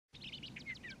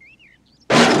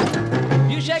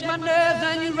shake my nerves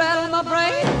and you rattle my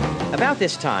brain. About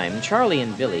this time, Charlie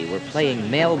and Billy were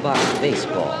playing Mailbox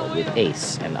Baseball with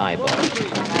Ace and Eyeball.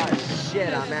 Oh,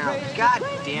 shit, I'm out. God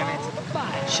damn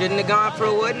it. Shouldn't have gone for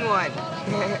a wooden one.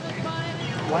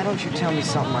 Why don't you tell me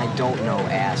something I don't know,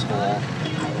 asshole?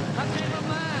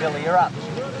 Billy, you're up.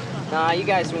 Nah, you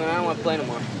guys win. I don't want to play no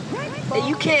more. Hey,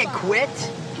 you can't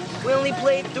quit. We only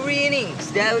played 3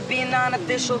 innings. That would be a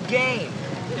non-official game.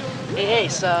 Hey,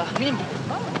 Ace, me and...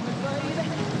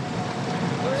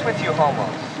 What's with you homos?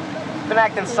 Been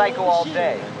acting psycho all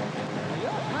day.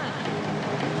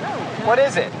 What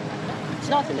is it? It's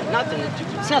nothing,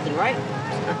 It's nothing, right?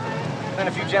 Then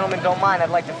if you gentlemen don't mind, I'd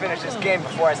like to finish this game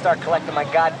before I start collecting my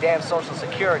goddamn Social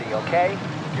Security, okay?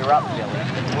 You're up, Billy.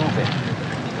 Move it.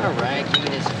 All right, give me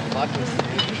this fucking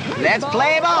thing. Let's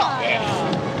play ball. Yeah.